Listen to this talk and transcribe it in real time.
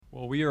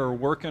Well, we are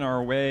working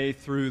our way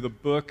through the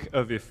book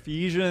of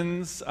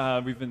Ephesians.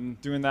 We've been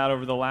doing that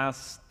over the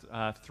last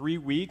 3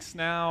 weeks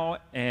now,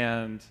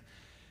 and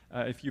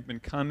if you've been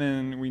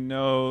coming,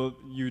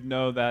 you'd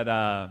know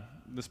that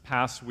this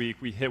past week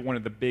we hit one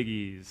of the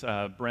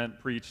biggies. Brent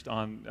preached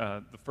on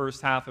the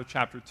first half of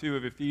chapter 2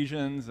 of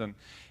Ephesians, and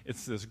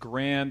it's this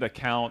grand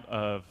account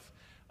of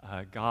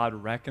God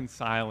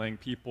reconciling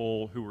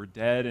people who were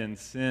dead in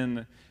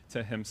sin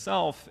to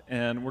himself,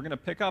 and we're going to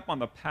pick up on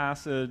the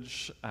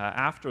passage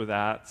after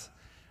that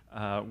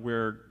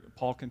where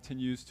Paul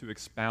continues to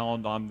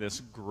expound on this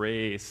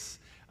grace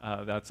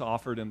that's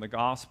offered in the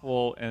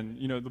gospel. And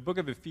you know, the book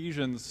of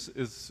Ephesians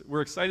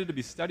we're excited to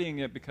be studying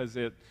it because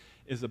it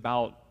is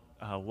about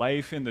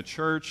life in the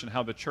church and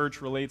how the church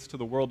relates to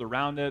the world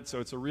around it. So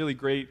it's a really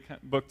great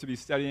book to be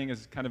studying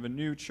as kind of a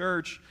new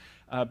church.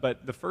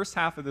 But the first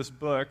half of this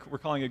book, we're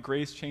calling it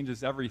Grace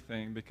Changes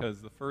Everything,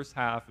 because the first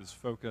half is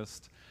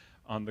focused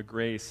on the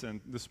grace. And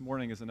this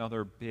morning is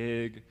another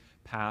big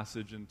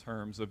passage in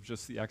terms of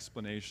just the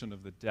explanation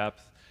of the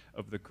depth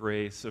of the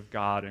grace of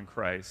God in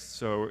Christ.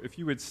 So if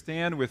you would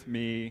stand with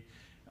me,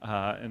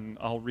 and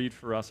I'll read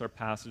for us our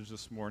passage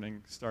this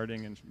morning,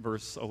 starting in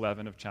verse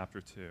 11 of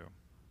chapter 2.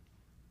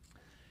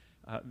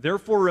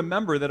 Therefore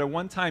remember that at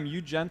one time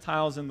you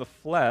Gentiles in the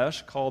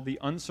flesh, called the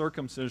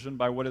uncircumcision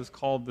by what is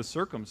called the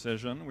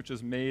circumcision, which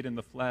is made in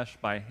the flesh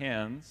by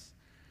hands,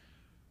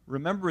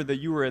 remember that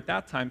you were at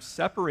that time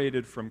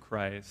separated from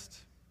Christ,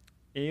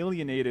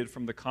 alienated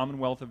from the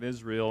commonwealth of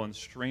Israel, and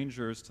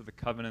strangers to the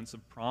covenants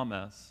of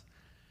promise,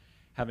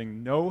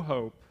 having no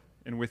hope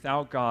and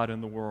without God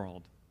in the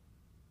world.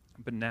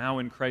 But now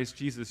in Christ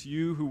Jesus,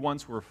 you who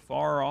once were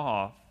far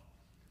off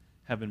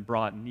have been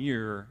brought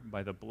near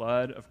by the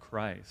blood of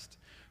Christ.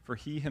 For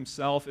he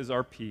himself is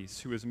our peace,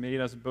 who has made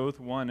us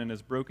both one and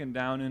has broken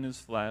down in his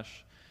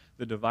flesh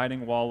the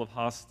dividing wall of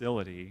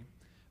hostility,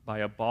 by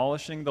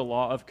abolishing the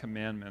law of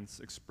commandments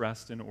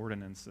expressed in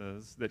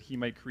ordinances, that he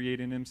might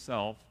create in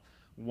himself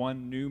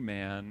one new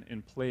man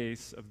in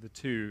place of the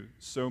two,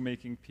 so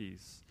making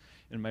peace,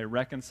 and might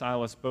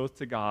reconcile us both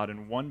to God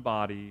in one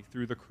body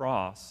through the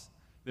cross,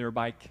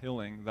 thereby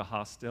killing the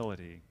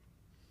hostility.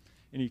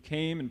 And he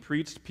came and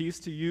preached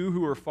peace to you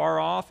who were far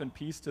off and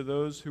peace to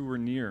those who were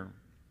near.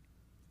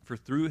 For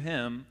through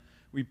him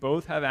we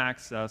both have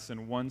access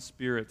in one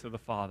Spirit to the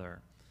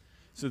Father.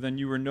 So then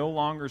you were no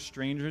longer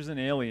strangers and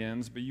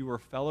aliens, but you were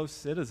fellow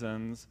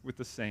citizens with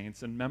the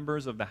saints and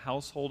members of the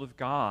household of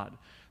God,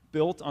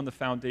 built on the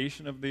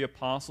foundation of the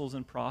apostles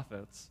and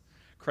prophets,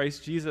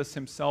 Christ Jesus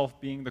himself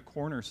being the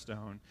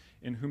cornerstone,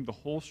 in whom the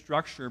whole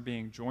structure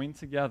being joined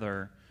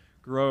together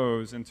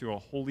grows into a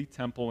holy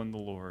temple in the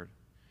Lord.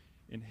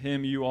 In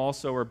him you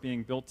also are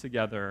being built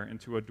together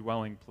into a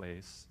dwelling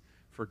place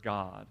for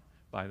God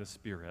by the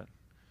Spirit.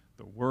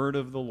 The word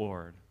of the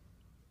Lord.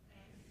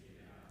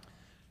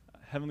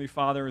 Heavenly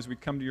Father, as we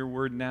come to your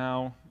word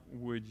now,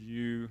 would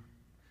you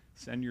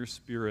send your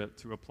Spirit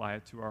to apply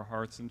it to our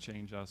hearts and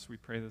change us? We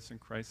pray this in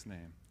Christ's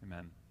name.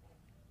 Amen.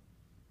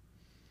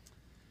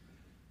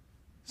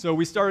 So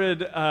we started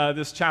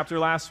this chapter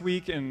last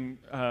week, and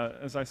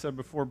as I said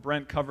before,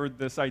 Brent covered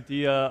this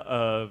idea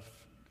of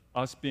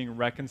us being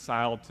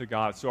reconciled to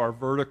God, so our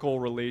vertical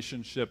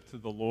relationship to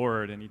the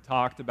Lord. And he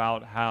talked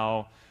about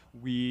how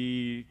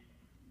we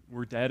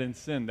were dead in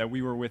sin, that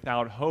we were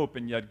without hope,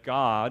 and yet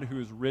God, who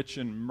is rich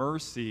in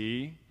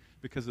mercy,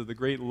 because of the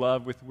great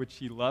love with which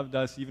he loved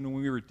us, even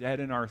when we were dead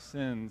in our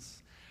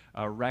sins,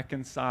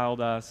 reconciled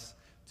us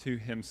to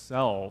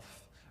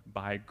himself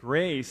by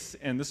grace.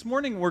 And this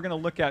morning we're going to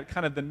look at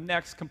kind of the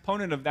next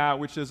component of that,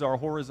 which is our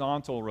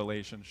horizontal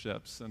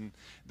relationships. And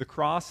the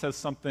cross has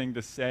something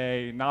to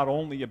say not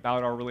only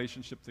about our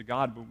relationship to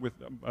God, but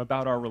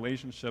about our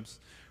relationships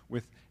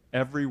with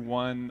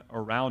everyone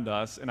around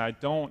us. And I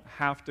don't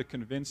have to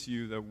convince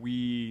you that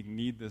we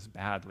need this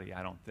badly,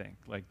 I don't think.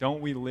 Like, don't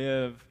we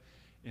live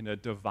in a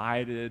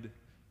divided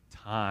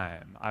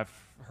time? I've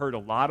heard a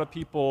lot of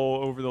people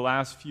over the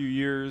last few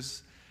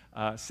years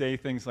say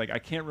things like, I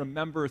can't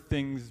remember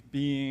things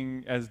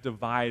being as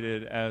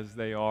divided as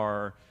they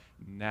are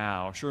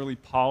now. Surely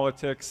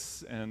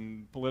politics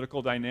and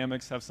political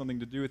dynamics have something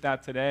to do with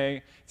that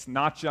today. It's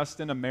not just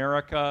in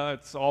America,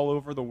 it's all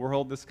over the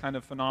world. This kind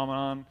of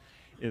phenomenon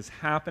is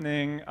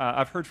happening.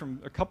 I've heard from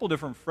a couple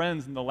different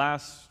friends in the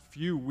last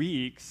few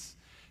weeks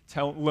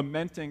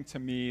lamenting to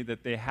me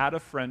that they had a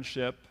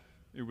friendship,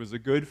 it was a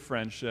good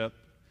friendship,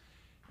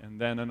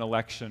 and then an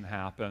election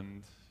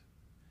happened,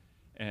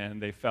 and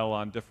they fell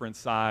on different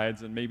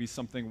sides, and maybe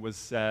something was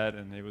said,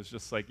 and it was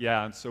just like,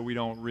 yeah, and so we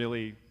don't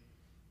really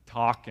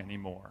talk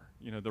anymore.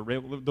 You know,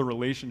 the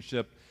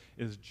relationship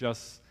is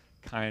just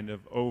kind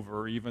of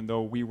over, even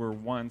though we were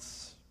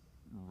once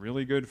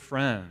really good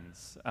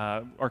friends.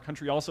 Our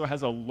country also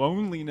has a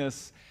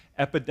loneliness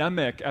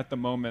epidemic at the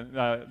moment.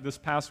 This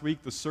past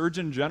week, the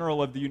Surgeon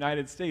General of the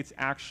United States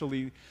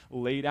actually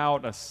laid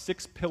out a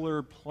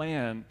 6-pillar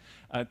plan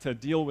to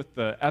deal with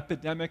the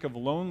epidemic of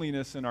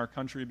loneliness in our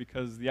country,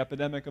 because the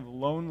epidemic of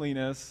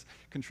loneliness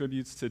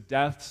contributes to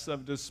deaths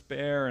of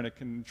despair, and it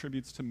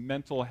contributes to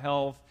mental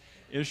health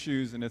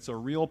issues, and it's a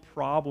real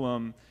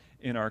problem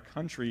in our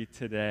country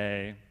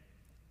today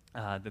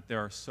that there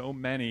are so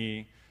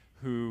many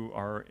who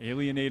are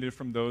alienated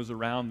from those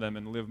around them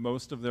and live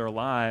most of their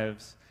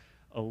lives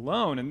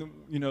alone. And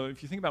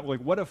if you think about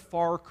what a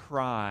far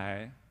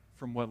cry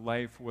from what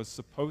life was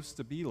supposed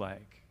to be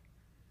like.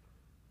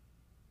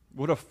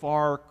 What a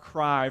far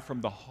cry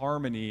from the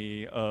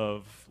harmony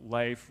of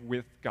life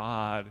with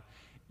God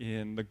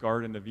in the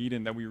Garden of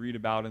Eden that we read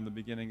about in the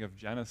beginning of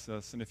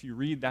Genesis. And if you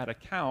read that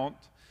account,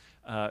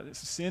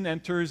 sin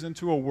enters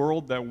into a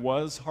world that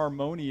was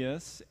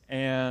harmonious,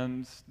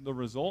 and the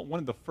result, one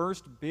of the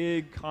first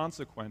big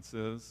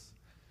consequences,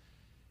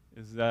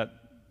 is that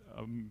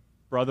a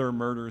brother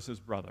murders his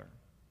brother.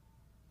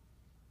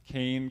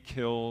 Cain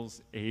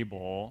kills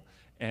Abel.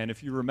 And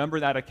if you remember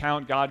that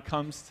account, God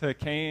comes to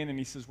Cain and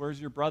he says, "Where's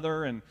your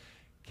brother?" And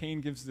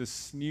Cain gives this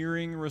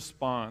sneering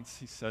response.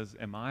 He says,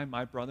 "Am I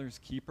my brother's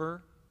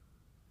keeper?"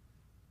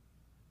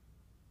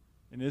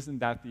 And isn't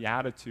that the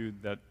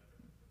attitude that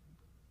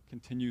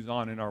continues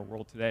on in our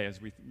world today as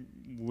we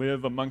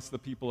live amongst the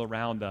people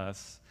around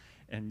us,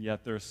 and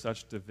yet there's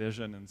such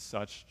division and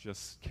such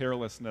just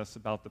carelessness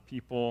about the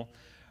people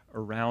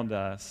around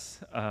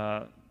us?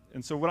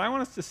 And so what I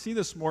want us to see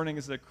this morning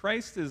is that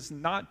Christ is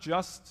not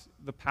just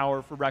the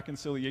power for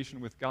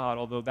reconciliation with God,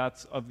 although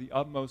that's of the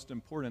utmost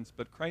importance,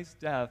 but Christ's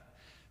death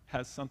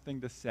has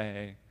something to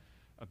say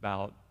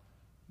about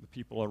the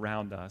people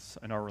around us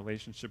and our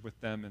relationship with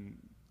them and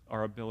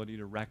our ability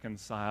to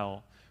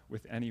reconcile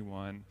with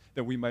anyone,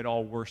 that we might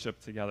all worship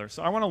together.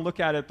 So I want to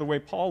look at it the way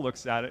Paul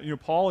looks at it.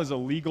 Paul is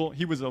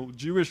he was a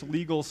Jewish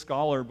legal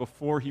scholar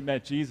before he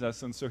met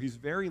Jesus, and so he's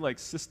very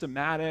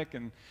systematic,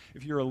 and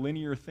if you're a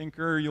linear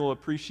thinker, you'll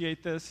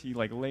appreciate this. He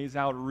lays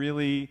out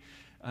really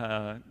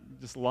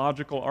just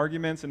logical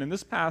arguments, and in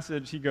this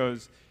passage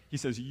he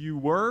says, "You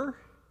were,"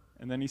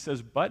 and then he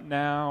says, "But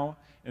now,"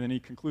 and then he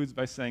concludes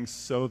by saying,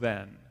 "So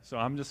then." So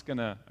I'm just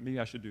maybe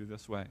I should do it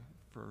this way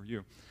for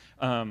you.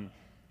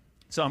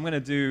 So I'm going to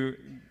do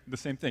the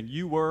same thing.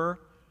 You were,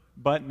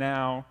 but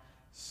now,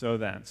 so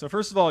then. So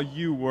first of all,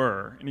 you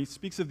were. And he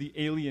speaks of the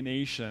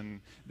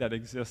alienation that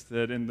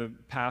existed in the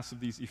past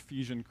of these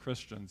Ephesian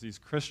Christians, these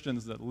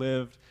Christians that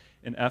lived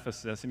in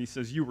Ephesus. And he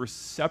says, "You were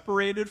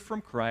separated from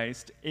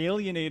Christ,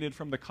 alienated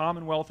from the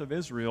commonwealth of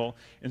Israel,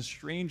 and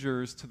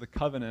strangers to the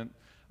covenant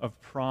of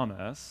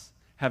promise,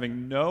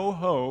 having no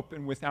hope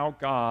and without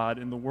God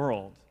in the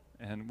world."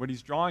 And what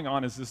he's drawing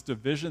on is this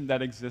division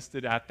that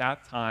existed at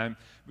that time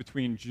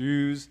between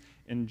Jews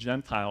and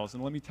Gentiles.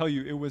 And let me tell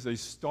you, it was a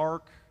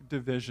stark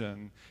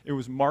division. It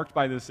was marked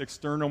by this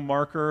external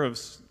marker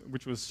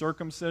which was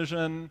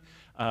circumcision,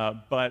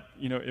 but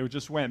it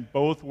just went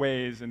both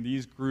ways, and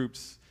these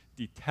groups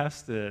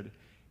detested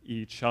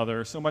each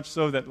other, so much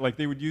so that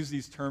they would use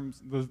these terms,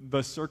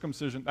 the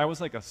circumcision, that was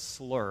like a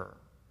slur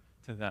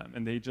to them,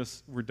 and they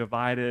just were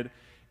divided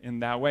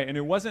in that way. And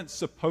it wasn't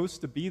supposed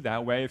to be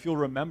that way. If you'll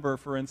remember,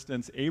 for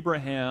instance,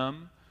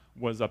 Abraham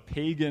was a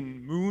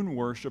pagan moon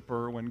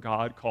worshiper when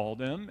God called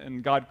him,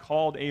 and God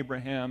called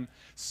Abraham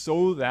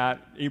so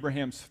that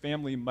Abraham's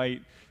family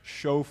might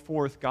show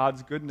forth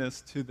God's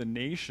goodness to the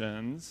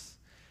nations.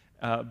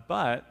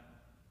 But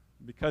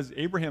because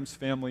Abraham's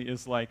family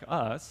is like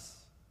us,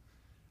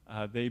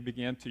 they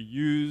began to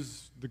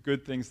use the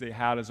good things they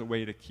had as a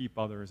way to keep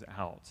others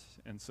out.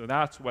 And so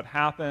that's what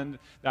happened.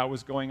 That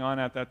was going on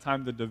at that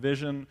time. The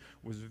division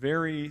was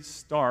very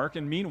stark.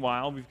 And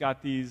meanwhile, we've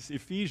got these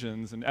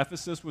Ephesians. And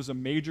Ephesus was a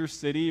major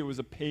city. It was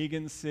a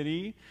pagan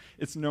city.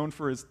 It's known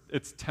for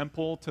its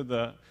temple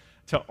to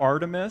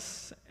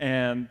Artemis.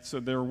 And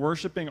so they're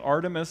worshiping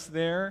Artemis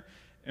there.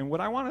 And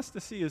what I want us to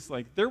see is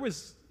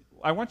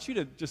I want you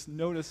to just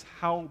notice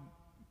how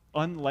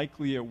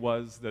unlikely it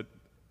was that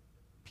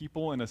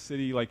people in a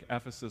city like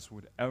Ephesus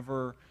would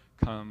ever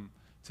come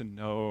to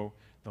know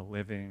the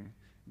living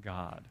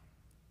God.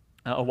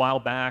 A while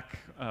back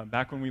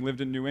when we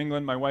lived in New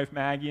England, my wife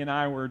Maggie and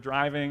I were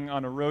driving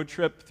on a road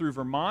trip through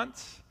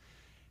Vermont,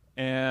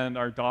 and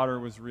our daughter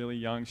was really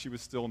young. She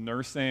was still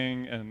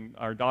nursing, and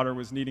our daughter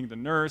was needing to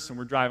nurse, and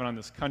we're driving on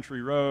this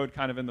country road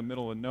kind of in the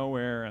middle of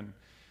nowhere, and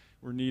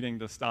we're needing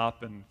to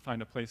stop and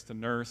find a place to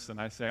nurse,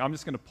 and I say, "I'm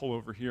just going to pull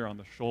over here on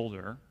the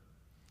shoulder."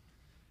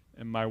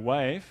 And my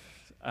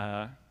wife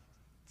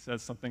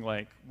says something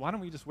like, "Why don't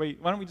we just wait?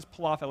 Why don't we just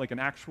pull off at an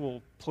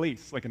actual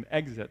place, like an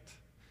exit?"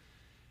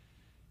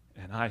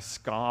 And I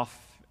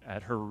scoff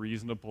at her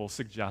reasonable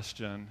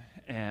suggestion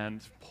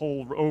and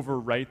pull over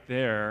right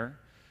there,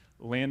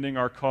 landing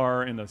our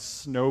car in a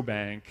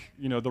snowbank.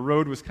 The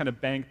road was kind of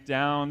banked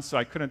down, so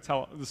I couldn't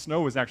tell. The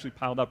snow was actually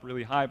piled up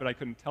really high, but I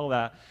couldn't tell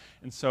that.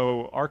 And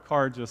so our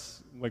car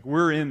just,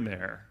 we're in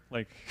there.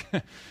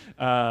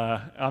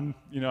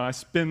 I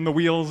spin the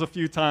wheels a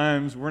few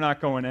times. We're not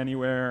going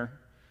anywhere.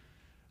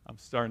 I'm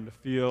starting to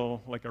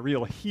feel like a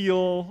real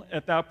heel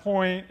at that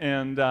point,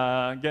 and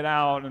get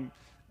out, and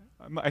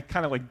I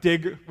kind of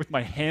dig with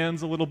my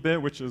hands a little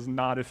bit, which is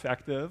not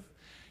effective.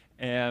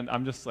 And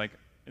I'm just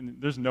and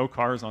there's no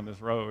cars on this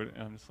road,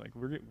 and I'm just like,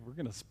 we're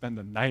going to spend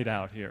the night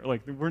out here.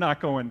 Like, we're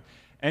not going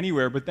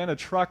anywhere. But then a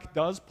truck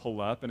does pull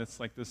up, and it's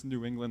like this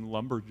New England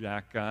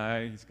lumberjack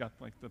guy. He's got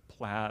like the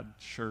plaid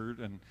shirt,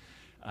 and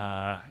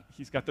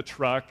he's got the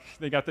truck.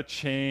 They got the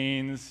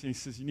chains. He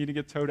says, you need to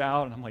get towed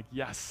out. And I'm like,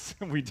 yes,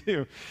 we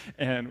do.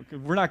 And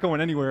we're not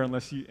going anywhere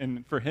unless you,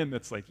 and for him,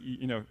 it's like,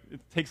 it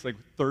takes like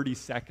 30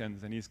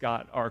 seconds, and he's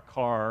got our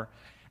car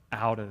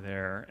out of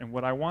there. And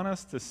what I want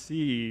us to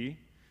see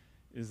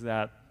is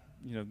that,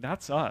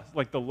 that's us.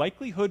 Like, the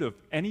likelihood of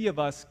any of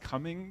us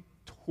coming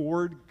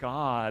toward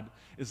God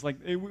is like,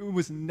 it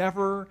was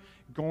never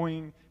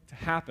going to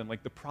happen.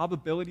 Like, the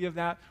probability of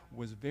that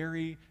was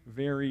very,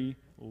 very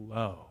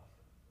low.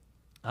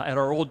 At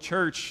our old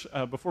church,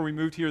 before we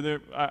moved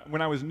here,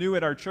 when I was new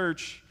at our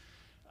church,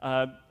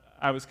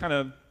 I was kind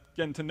of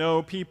getting to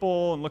know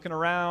people and looking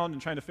around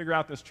and trying to figure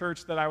out this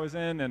church that I was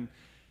in. And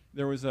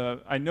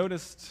I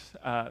noticed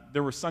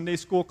there were Sunday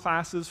school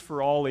classes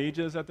for all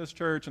ages at this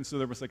church, and so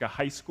there was like a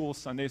high school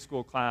Sunday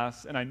school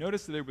class, and I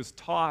noticed that it was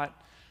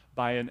taught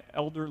by an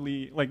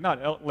elderly,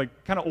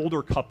 kind of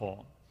older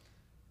couple.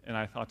 And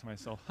I thought to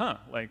myself,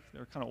 like,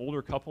 they're kind of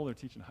older couple, they're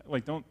teaching,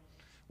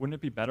 wouldn't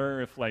it be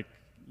better if a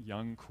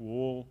young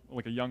cool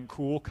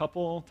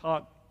couple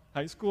taught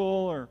high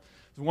school? Or I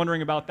was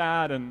wondering about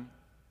that, and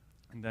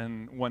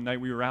then one night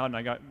we were out,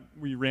 and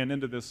we ran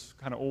into this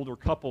kind of older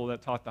couple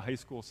that taught the high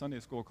school Sunday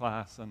school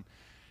class, and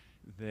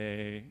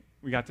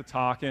we got to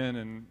talking,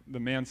 and the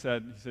man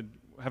said,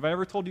 have I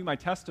ever told you my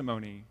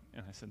testimony?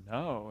 And I said,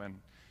 no. And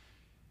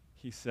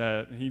he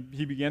said,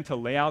 he began to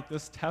lay out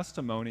this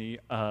testimony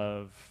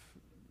of,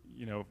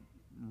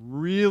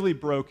 really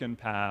broken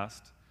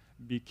past,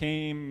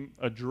 became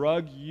a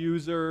drug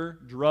user,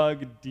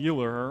 drug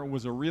dealer,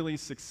 was a really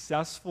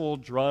successful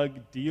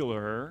drug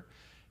dealer,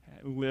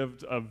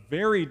 lived a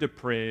very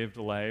depraved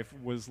life,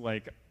 was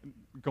like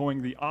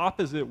going the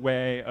opposite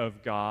way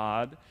of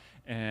God,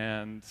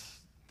 and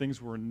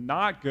things were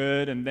not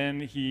good. And then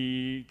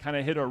he kind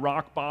of hit a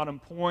rock bottom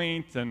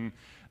point, and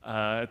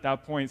at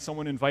that point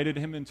someone invited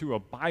him into a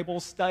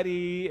Bible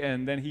study,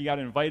 and then he got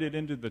invited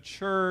into the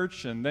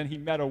church, and then he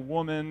met a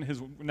woman,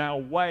 his now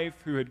wife,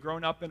 who had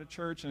grown up in a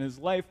church, and his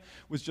life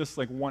was just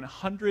like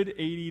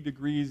 180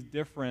 degrees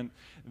different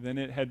than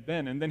it had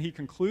been. And then he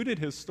concluded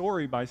his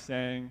story by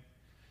saying,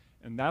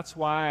 and that's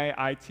why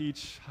I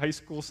teach high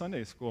school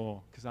Sunday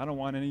school, because I don't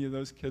want any of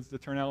those kids to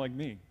turn out like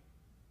me.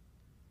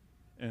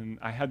 And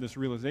I had this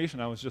realization.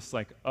 I was just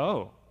like,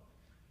 oh,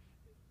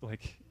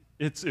 like,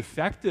 it's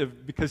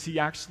effective because he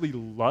actually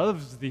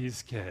loves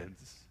these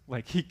kids.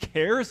 Like, he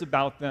cares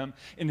about them,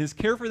 and his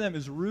care for them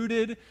is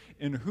rooted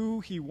in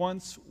who he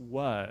once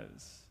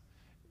was.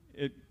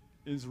 It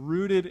is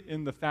rooted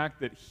in the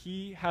fact that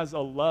he has a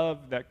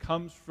love that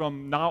comes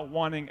from not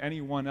wanting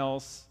anyone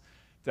else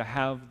to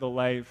have the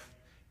life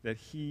that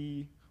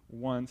he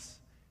once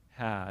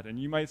had. And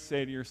you might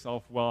say to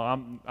yourself, well,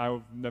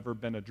 I've never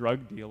been a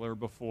drug dealer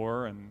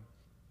before and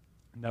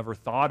never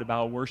thought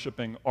about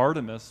worshiping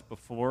Artemis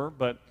before,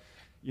 but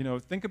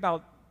think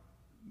about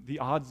the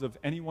odds of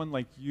anyone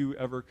like you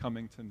ever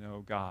coming to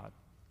know God.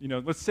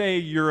 Let's say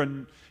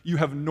you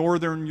have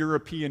Northern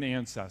European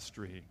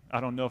ancestry.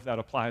 I don't know if that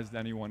applies to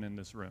anyone in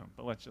this room,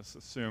 but let's just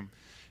assume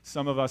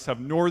some of us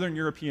have Northern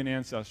European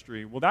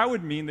ancestry. Well, that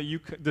would mean that you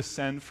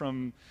descend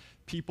from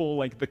people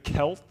like the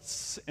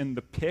Celts and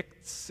the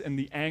Picts and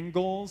the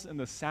Angles and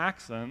the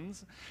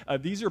Saxons.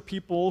 These are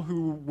people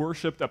who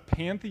worshipped a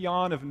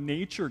pantheon of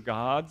nature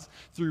gods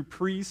through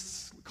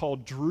priests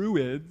called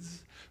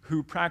Druids,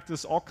 who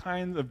practiced all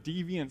kinds of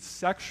deviant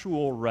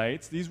sexual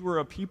rites. These were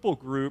a people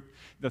group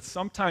that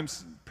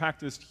sometimes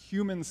practiced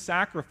human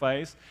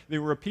sacrifice. They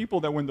were a people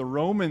that when the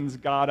Romans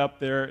got up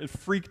there, it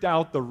freaked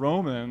out the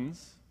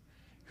Romans,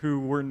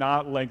 who were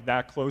not like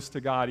that close to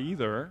God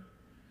either.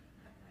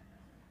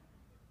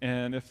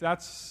 And if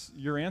that's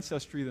your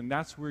ancestry, then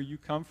that's where you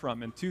come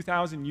from. And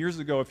 2,000 years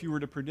ago, if you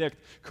were to predict,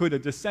 could a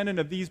descendant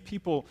of these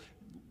people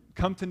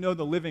come to know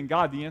the living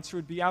God? The answer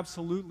would be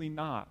absolutely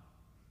not.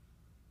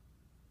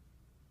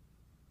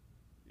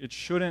 It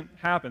shouldn't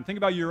happen. Think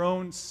about your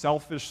own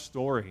selfish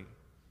story.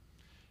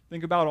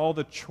 Think about all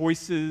the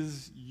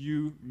choices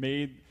you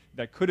made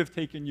that could have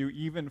taken you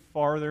even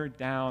farther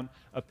down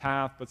a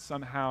path, but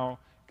somehow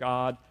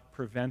God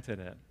prevented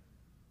it.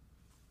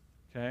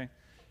 Okay?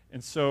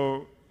 And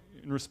so,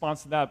 in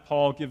response to that,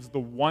 Paul gives the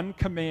one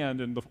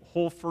command in the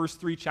whole first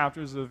 3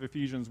 chapters of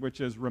Ephesians,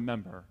 which is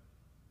remember.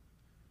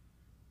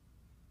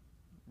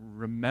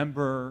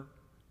 Remember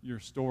your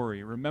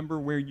story. Remember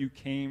where you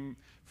came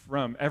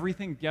from.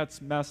 Everything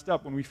gets messed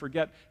up when we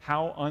forget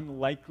how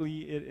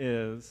unlikely it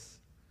is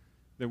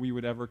that we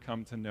would ever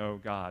come to know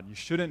God. You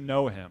shouldn't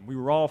know him. We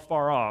were all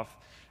far off.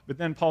 But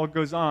then Paul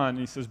goes on, and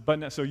he says, but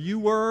now, so you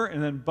were,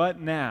 and then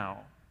but now.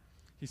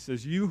 He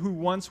says, you who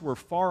once were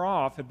far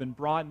off have been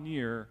brought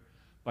near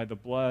by the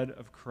blood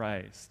of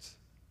Christ.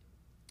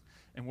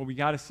 And what we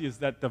got to see is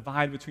that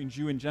divide between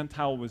Jew and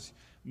Gentile was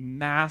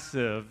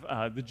massive.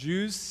 The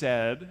Jews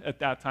said at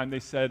that time, they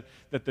said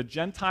that the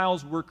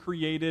Gentiles were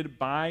created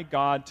by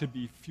God to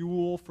be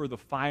fuel for the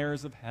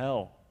fires of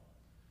hell.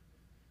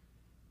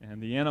 And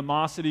the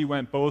animosity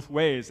went both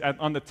ways.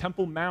 On the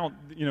Temple Mount,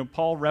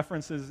 Paul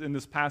references in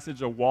this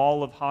passage a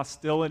wall of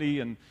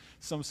hostility, and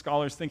some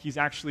scholars think he's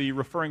actually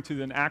referring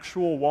to an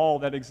actual wall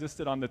that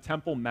existed on the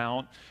Temple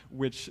Mount,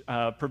 which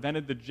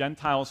prevented the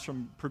Gentiles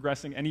from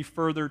progressing any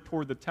further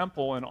toward the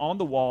temple. And on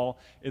the wall,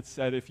 it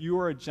said, if you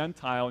are a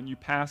Gentile and you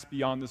pass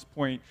beyond this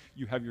point,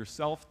 you have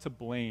yourself to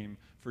blame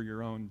for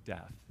your own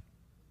death.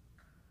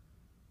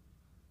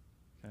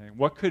 Okay?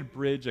 What could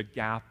bridge a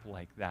gap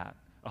like that?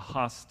 A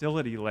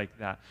hostility like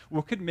that?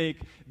 What could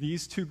make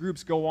these two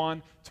groups go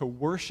on to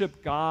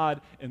worship God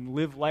and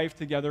live life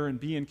together and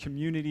be in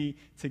community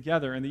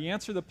together? And the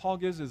answer that Paul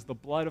gives is the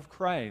blood of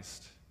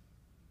Christ.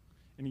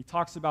 And he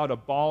talks about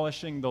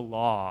abolishing the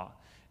law.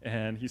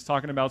 And he's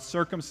talking about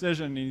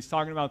circumcision, and he's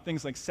talking about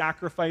things like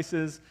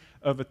sacrifices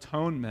of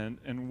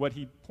atonement. And what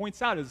he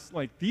points out is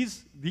like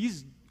these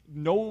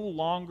no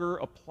longer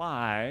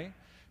apply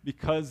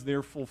because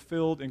they're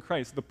fulfilled in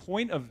Christ. The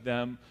point of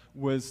them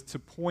was to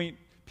point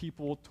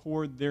people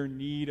toward their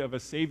need of a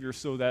Savior,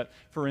 so that,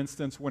 for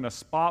instance, when a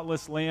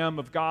spotless Lamb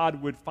of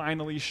God would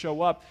finally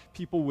show up,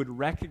 people would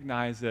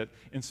recognize it.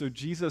 And so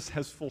Jesus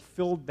has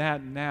fulfilled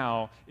that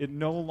now. It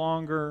no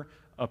longer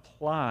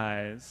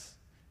applies,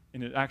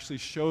 and it actually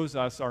shows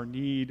us our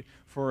need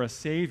for a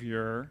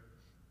Savior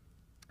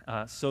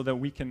so that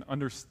we can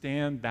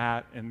understand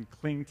that and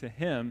cling to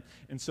Him.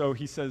 And so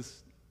he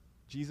says,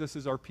 Jesus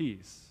is our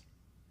peace.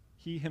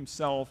 He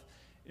Himself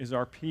is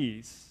our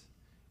peace,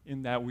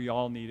 in that we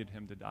all needed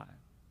Him to die.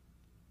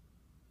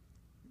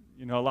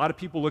 A lot of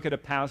people look at a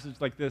passage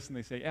like this and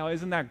they say, oh,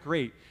 isn't that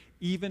great?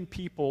 Even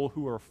people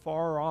who are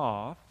far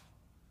off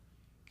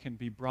can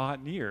be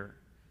brought near.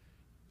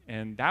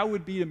 And that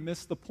would be to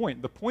miss the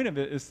point. The point of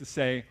it is to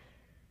say,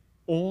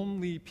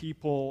 only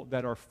people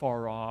that are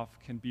far off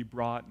can be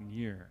brought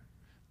near.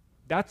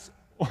 That's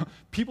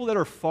people that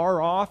are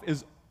far off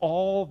is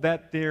all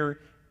that there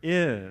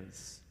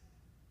is.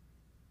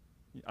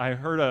 I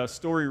heard a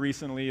story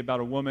recently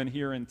about a woman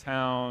here in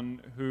town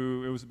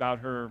who, it was about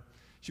her,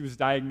 she was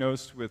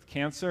diagnosed with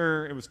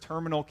cancer. It was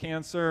terminal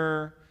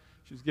cancer.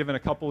 She was given a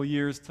couple of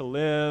years to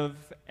live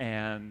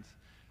and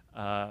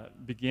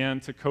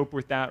began to cope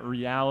with that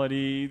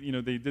reality.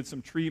 They did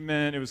some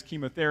treatment. It was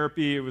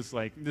chemotherapy. It was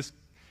like, this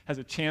has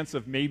a chance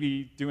of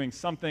maybe doing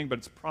something, but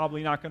it's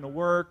probably not going to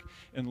work.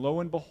 And lo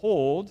and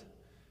behold,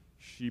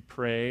 she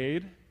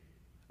prayed.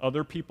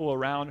 Other people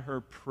around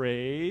her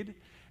prayed,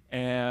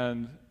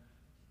 and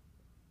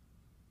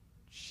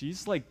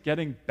she's like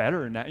getting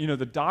better now.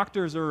 The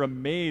doctors are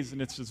amazed,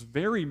 and it's this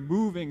very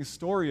moving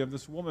story of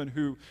this woman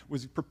who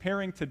was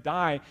preparing to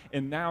die,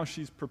 and now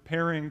she's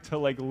preparing to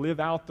like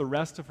live out the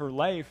rest of her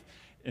life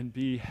and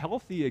be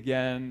healthy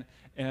again.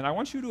 And I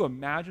want you to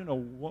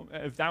imagine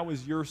if that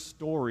was your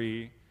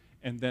story,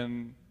 and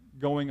then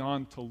going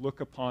on to look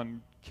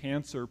upon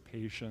cancer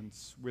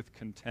patients with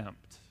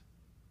contempt.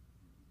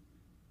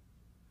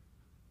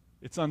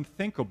 It's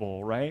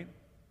unthinkable, right?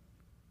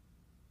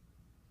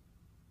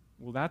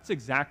 Well, that's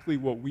exactly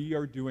what we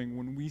are doing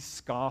when we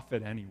scoff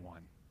at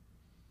anyone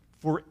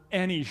for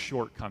any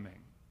shortcoming,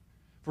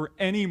 for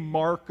any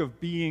mark of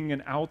being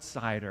an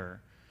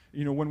outsider.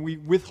 When we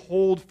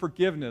withhold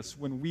forgiveness,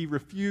 when we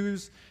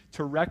refuse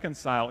to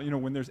reconcile,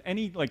 when there's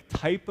any like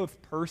type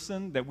of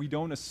person that we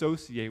don't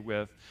associate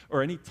with,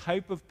 or any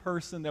type of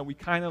person that we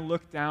kind of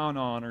look down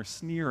on or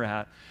sneer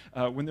at,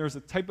 when there's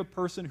a type of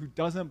person who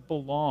doesn't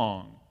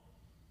belong,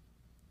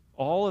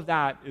 all of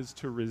that is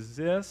to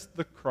resist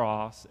the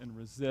cross and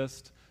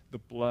resist the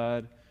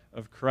blood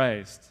of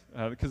Christ.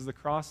 Because the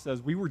cross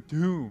says we were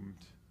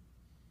doomed.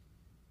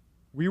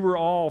 We were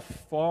all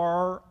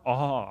far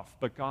off,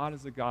 but God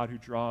is a God who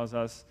draws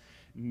us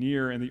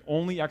near. And the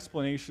only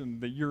explanation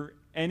that you're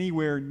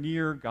anywhere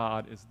near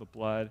God is the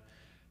blood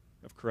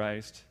of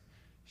Christ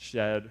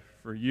shed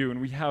for you.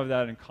 And we have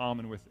that in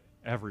common with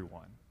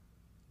everyone.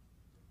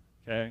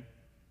 Okay?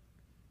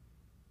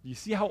 Do you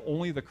see how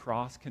only the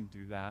cross can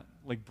do that?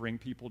 Like bring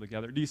people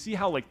together? Do you see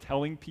how like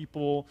telling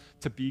people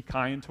to be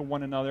kind to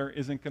one another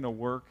isn't going to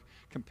work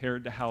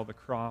compared to how the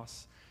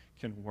cross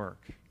can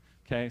work?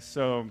 Okay,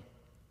 so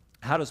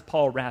how does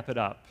Paul wrap it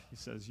up? He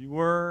says, you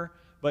were,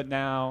 but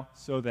now,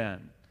 so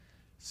then.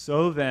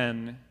 So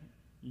then,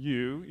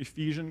 you,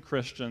 Ephesian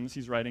Christians,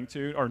 he's writing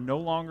to, are no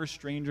longer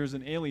strangers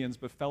and aliens,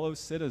 but fellow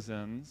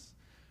citizens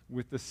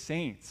with the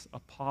saints,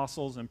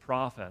 apostles, and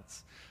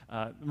prophets.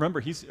 Remember,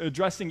 he's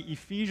addressing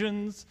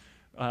Ephesians,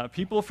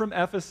 people from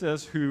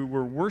Ephesus who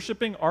were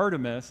worshiping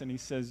Artemis, and he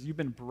says, you've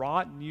been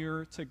brought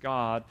near to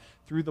God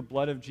through the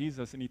blood of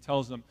Jesus, and he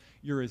tells them,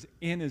 you're as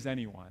in as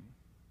anyone.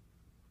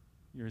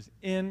 You're as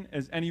in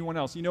as anyone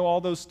else. You know all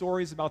those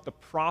stories about the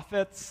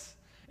prophets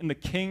and the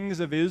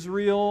kings of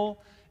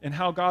Israel and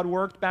how God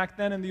worked back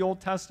then in the Old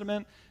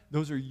Testament?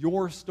 Those are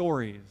your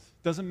stories.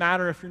 Doesn't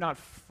matter if you're not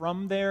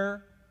from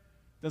there.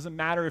 Doesn't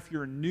matter if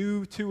you're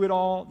new to it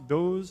all,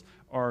 those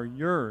are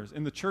yours.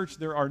 In the church,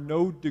 there are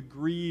no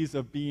degrees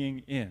of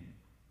being in.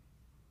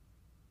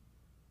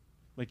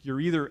 Like you're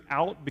either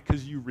out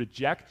because you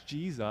reject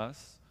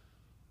Jesus,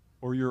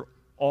 or you're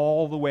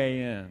all the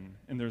way in,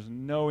 and there's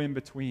no in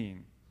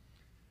between.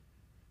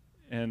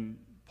 And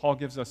Paul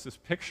gives us this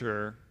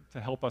picture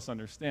to help us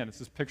understand. It's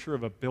this picture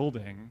of a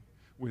building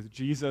with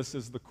Jesus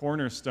as the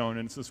cornerstone,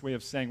 and it's this way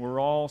of saying we're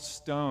all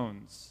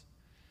stones.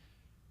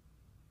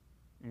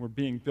 And we're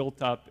being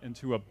built up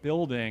into a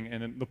building,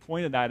 and the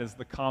point of that is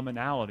the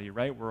commonality,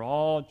 right? We're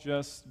all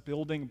just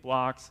building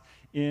blocks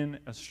in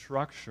a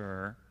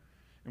structure,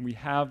 and we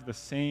have the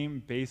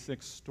same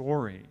basic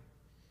story.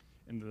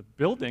 And the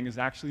building is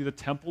actually the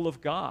temple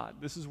of God.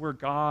 This is where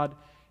God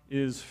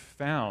is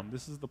found.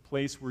 This is the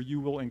place where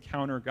you will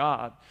encounter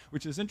God,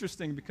 which is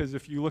interesting because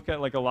if you look at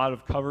like a lot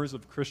of covers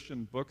of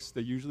Christian books,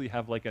 they usually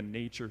have like a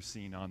nature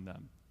scene on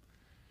them.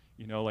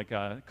 You know, like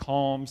a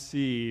calm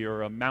sea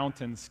or a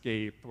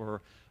mountainscape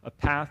or a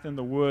path in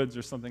the woods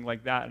or something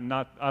like that.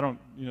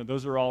 And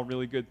those are all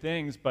really good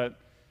things, but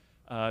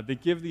they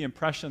give the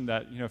impression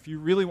that, if you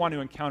really want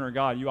to encounter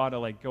God, you ought to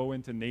like go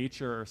into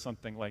nature or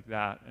something like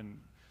that. And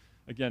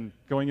again,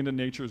 going into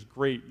nature is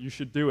great. You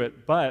should do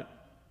it. But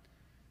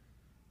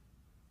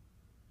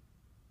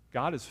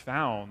God is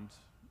found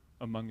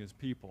among his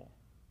people.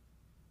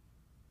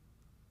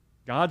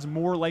 God's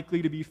more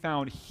likely to be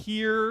found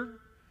here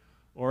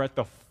or at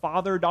the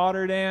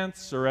father-daughter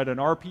dance or at an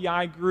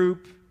RPI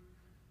group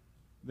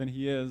than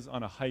he is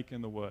on a hike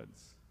in the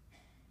woods.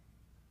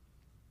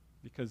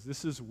 Because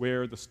this is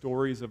where the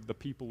stories of the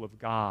people of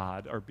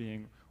God are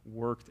being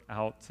worked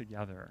out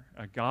together.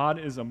 God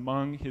is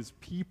among his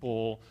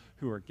people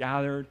who are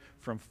gathered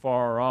from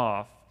far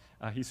off.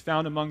 He's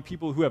found among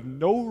people who have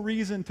no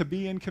reason to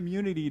be in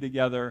community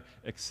together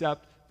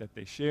except that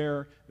they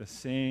share the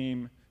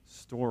same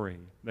story,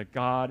 that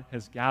God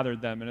has gathered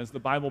them. And as the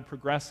Bible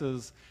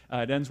progresses,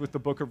 it ends with the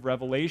book of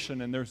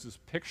Revelation, and there's this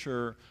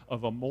picture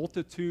of a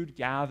multitude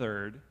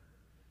gathered,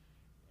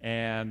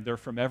 and they're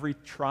from every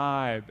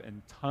tribe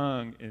and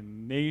tongue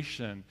and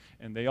nation,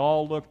 and they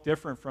all look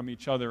different from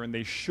each other, and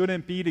they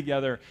shouldn't be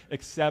together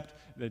except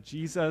that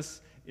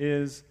Jesus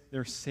is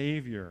their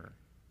Savior.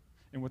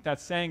 And what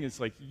that's saying is,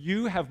 like,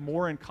 you have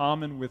more in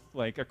common with,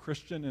 like, a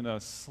Christian in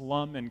a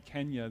slum in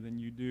Kenya than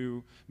you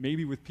do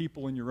maybe with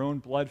people in your own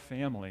blood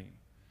family,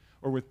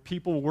 or with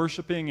people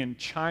worshiping in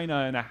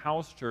China in a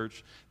house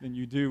church than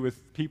you do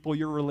with people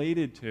you're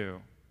related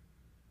to,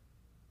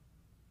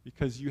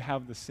 because you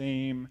have the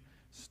same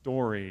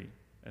story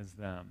as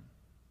them.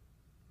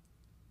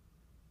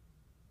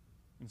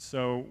 And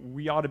so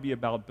we ought to be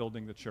about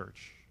building the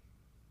church.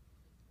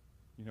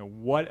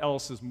 What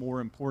else is more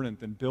important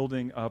than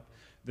building up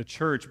the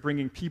church,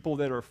 bringing people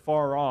that are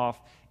far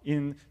off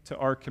into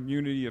our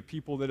community of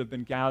people that have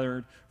been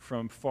gathered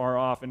from far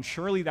off? And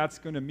surely that's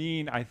going to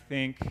mean, I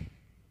think,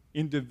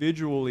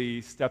 individually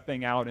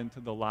stepping out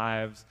into the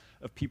lives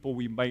of people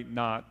we might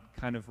not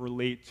kind of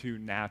relate to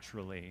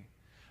naturally.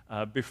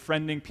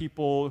 Befriending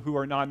people who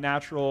are not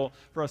natural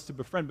for us to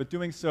befriend, but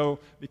doing so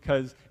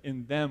because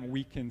in them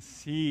we can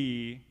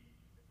see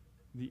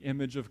the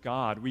image of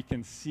God. We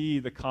can see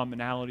the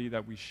commonality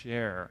that we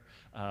share.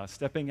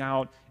 Stepping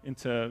out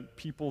into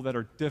people that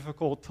are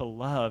difficult to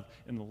love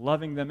and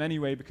loving them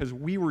anyway because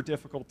we were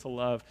difficult to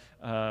love.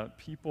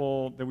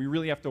 People that we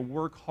really have to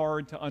work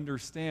hard to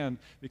understand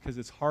because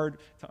it's hard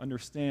to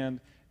understand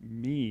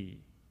me.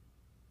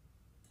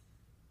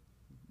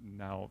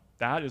 Now,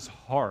 that is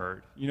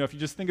hard. If you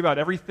just think about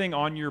everything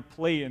on your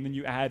plate and then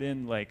you add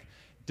in like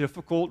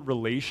difficult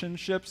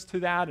relationships to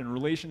that and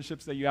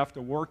relationships that you have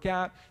to work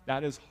at,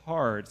 that is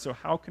hard. So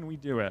how can we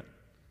do it?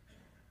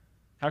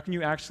 How can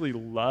you actually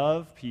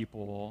love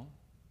people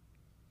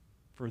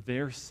for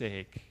their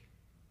sake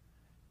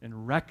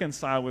and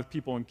reconcile with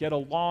people and get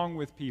along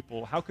with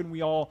people? How can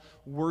we all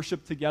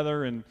worship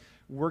together and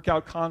work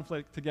out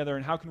conflict together?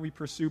 And how can we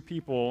pursue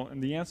people?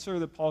 And the answer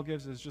that Paul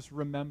gives is just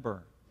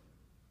remember.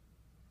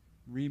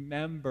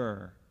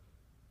 Remember.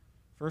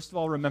 First of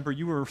all, remember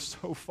you were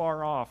so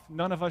far off.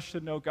 None of us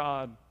should know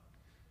God.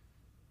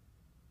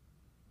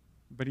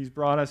 But he's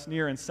brought us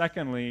near. And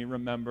secondly,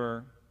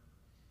 remember,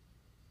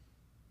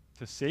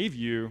 to save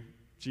you,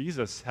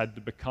 Jesus had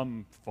to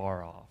become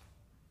far off.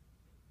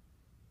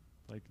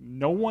 Like,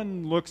 no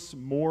one looks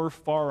more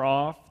far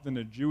off than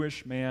a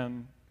Jewish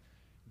man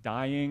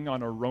dying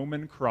on a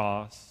Roman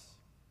cross,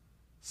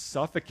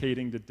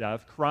 suffocating to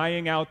death,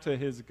 crying out to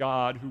his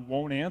God who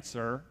won't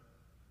answer,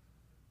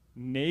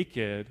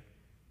 naked,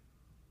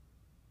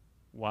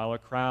 while a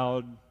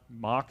crowd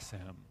mocks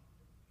him.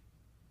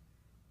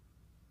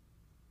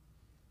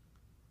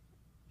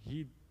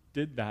 He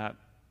did that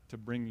to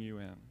bring you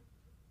in.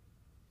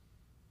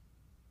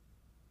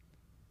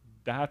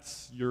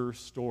 That's your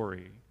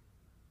story.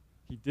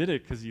 He did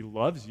it because he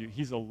loves you.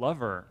 He's a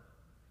lover.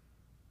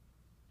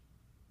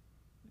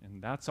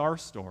 And that's our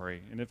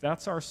story. And if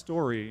that's our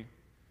story,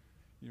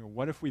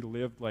 what if we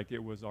lived like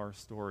it was our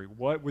story?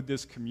 What would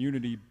this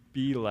community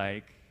be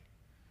like?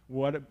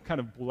 what kind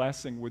of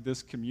blessing would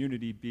this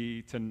community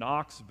be to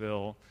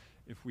Knoxville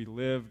if we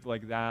lived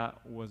like that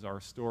was our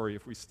story,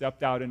 if we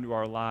stepped out into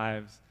our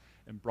lives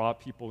and brought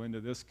people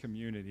into this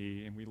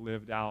community and we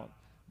lived out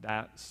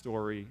that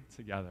story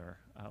together.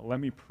 Let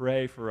me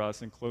pray for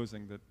us in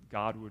closing that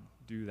God would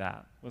do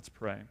that. Let's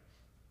pray.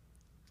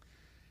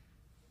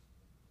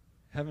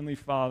 Heavenly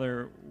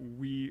Father,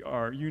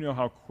 you know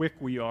how quick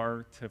we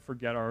are to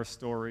forget our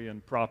story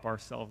and prop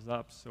ourselves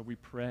up, so we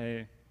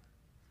pray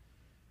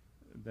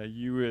that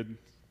you would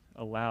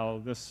allow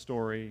this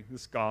story,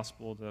 this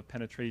gospel, to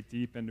penetrate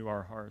deep into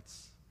our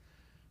hearts.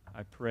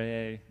 I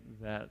pray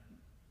that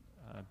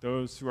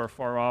those who are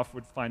far off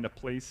would find a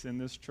place in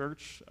this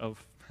church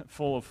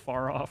full of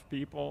far-off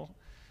people,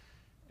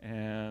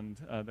 and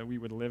that we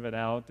would live it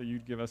out, that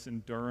you'd give us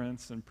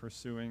endurance in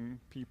pursuing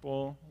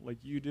people like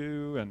you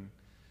do, and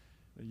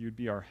that you'd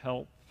be our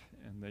help,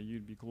 and that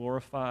you'd be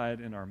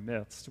glorified in our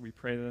midst. We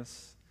pray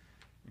this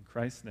in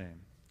Christ's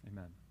name.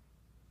 Amen.